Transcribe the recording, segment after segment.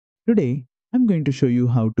Today, I'm going to show you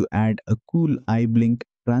how to add a cool eye blink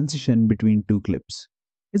transition between two clips.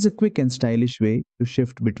 It's a quick and stylish way to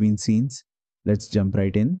shift between scenes. Let's jump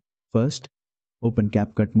right in. First, open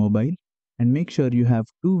CapCut Mobile and make sure you have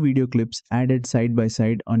two video clips added side by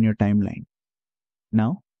side on your timeline.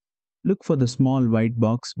 Now, look for the small white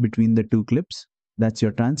box between the two clips. That's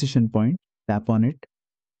your transition point. Tap on it.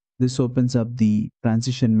 This opens up the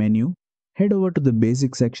transition menu. Head over to the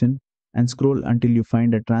basic section and scroll until you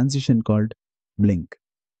find a transition called blink.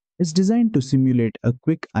 It's designed to simulate a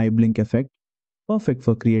quick eye blink effect, perfect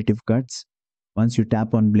for creative cuts. Once you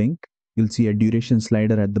tap on blink, you'll see a duration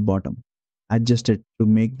slider at the bottom. Adjust it to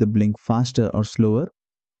make the blink faster or slower,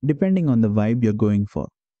 depending on the vibe you're going for.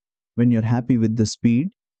 When you're happy with the speed,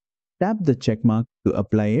 tap the check mark to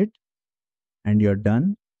apply it, and you're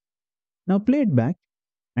done. Now play it back,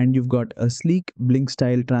 and you've got a sleek blink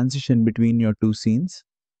style transition between your two scenes.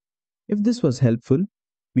 If this was helpful,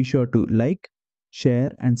 be sure to like,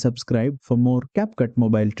 share, and subscribe for more CapCut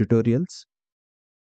Mobile tutorials.